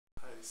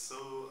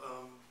So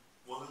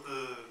one of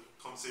the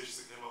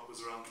conversations that came up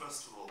was around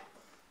Festival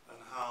and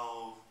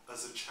how,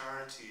 as a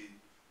charity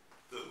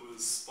that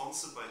was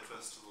sponsored by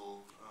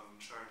Festival,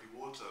 Charity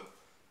Water,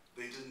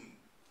 they didn't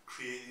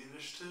create the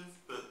initiative,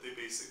 but they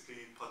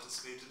basically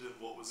participated in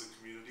what was a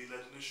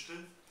community-led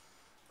initiative.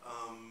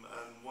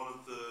 And one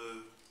of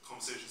the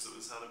conversations that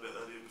was had a bit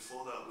earlier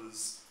before that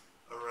was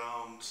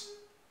around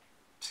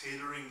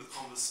tailoring the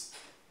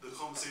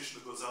conversation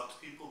that goes out to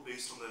people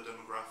based on their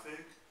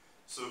demographic.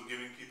 So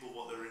giving people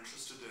what they're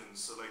interested in.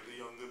 So like the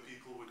younger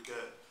people would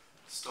get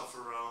stuff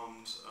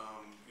around,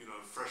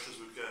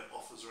 freshers would get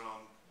offers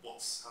around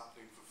what's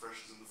happening for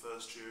freshers in the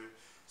first year.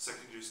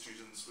 Second year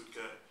students would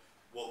get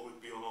what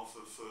would be on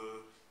offer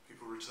for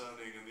people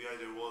returning. And the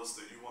idea was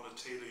that you want to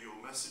tailor your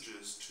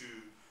messages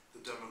to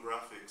the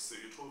demographics that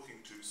you're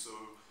talking to. So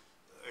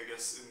I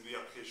guess in the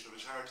application of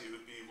a charity, it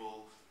would be,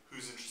 well,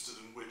 who's interested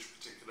in which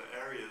particular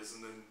areas,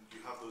 and then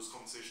you have those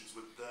conversations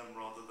with them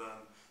rather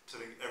than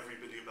telling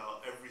everybody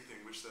about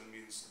everything, which then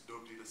means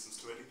nobody listens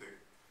to anything.